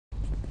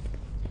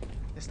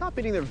They stop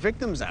eating their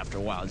victims after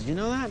a while. Did you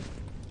know that?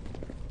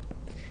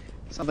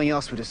 Something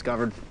else we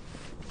discovered.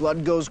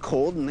 Blood goes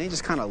cold and they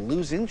just kind of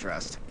lose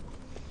interest.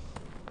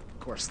 Of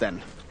course, then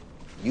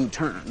you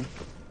turn.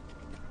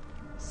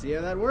 See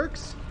how that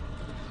works?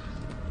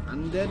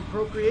 Undead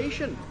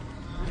procreation.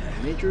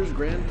 Nature's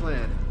grand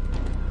plan.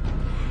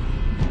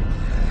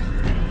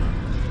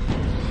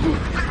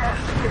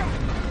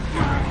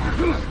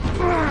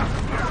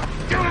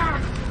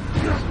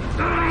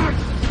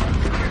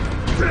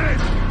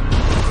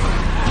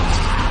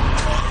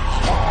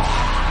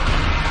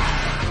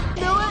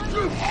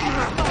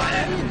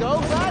 Go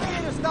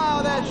gladiator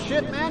style that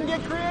shit, man.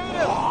 Get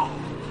creative.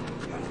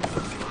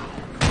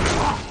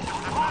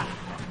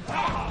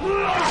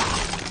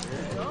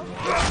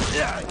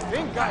 I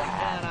think I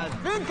can. I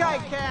think I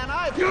can.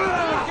 I think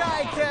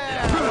I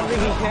can. I don't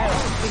think he can. I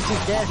don't think he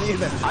can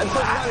either. I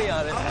put money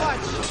on it. How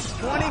much?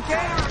 20K?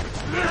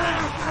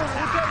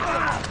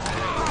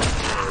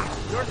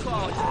 Your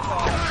call. Your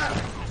call.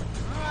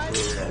 All right.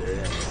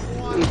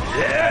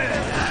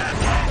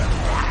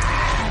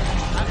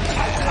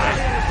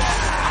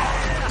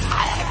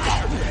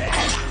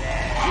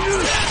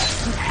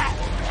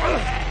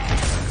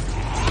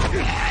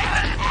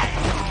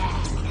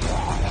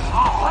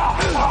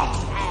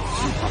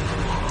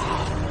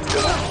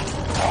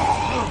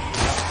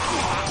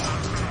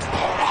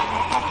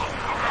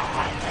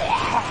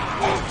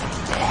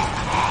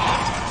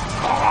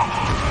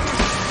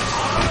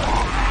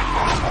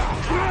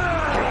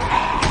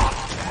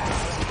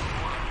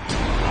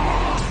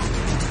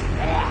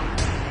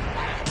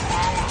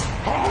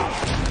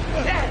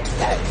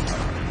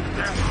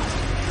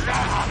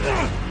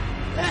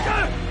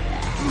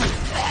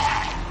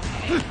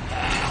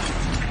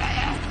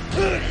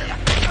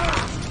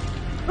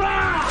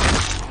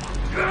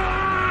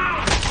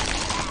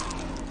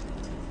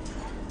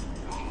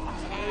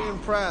 Very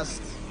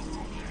impressed,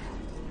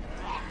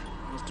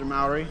 Mr.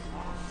 Mowry.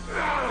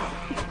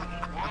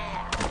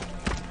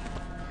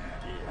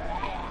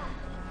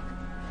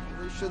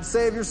 You should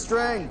save your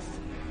strength.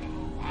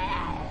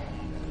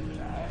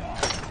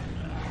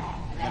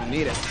 You're gonna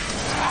need it.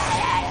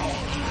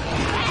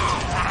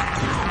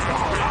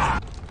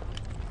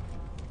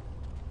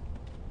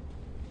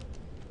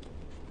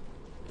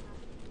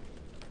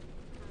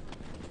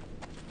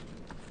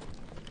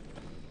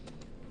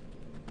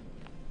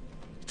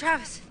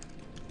 Travis.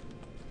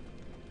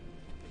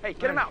 Hey,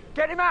 get him out!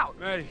 Get him out!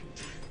 Ready.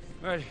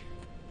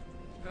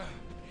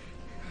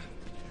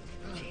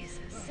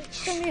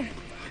 Jesus. Come here.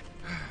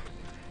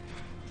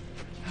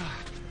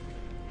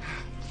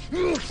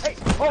 Hey,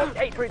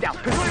 hey, put it down.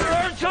 You want to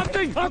learn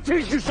something? I'll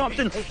teach you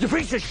something, you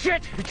piece of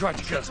shit! He tried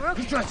to kill us. We're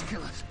okay. He tried to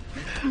kill us.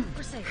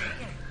 We're safe.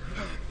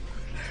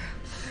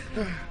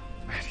 Okay.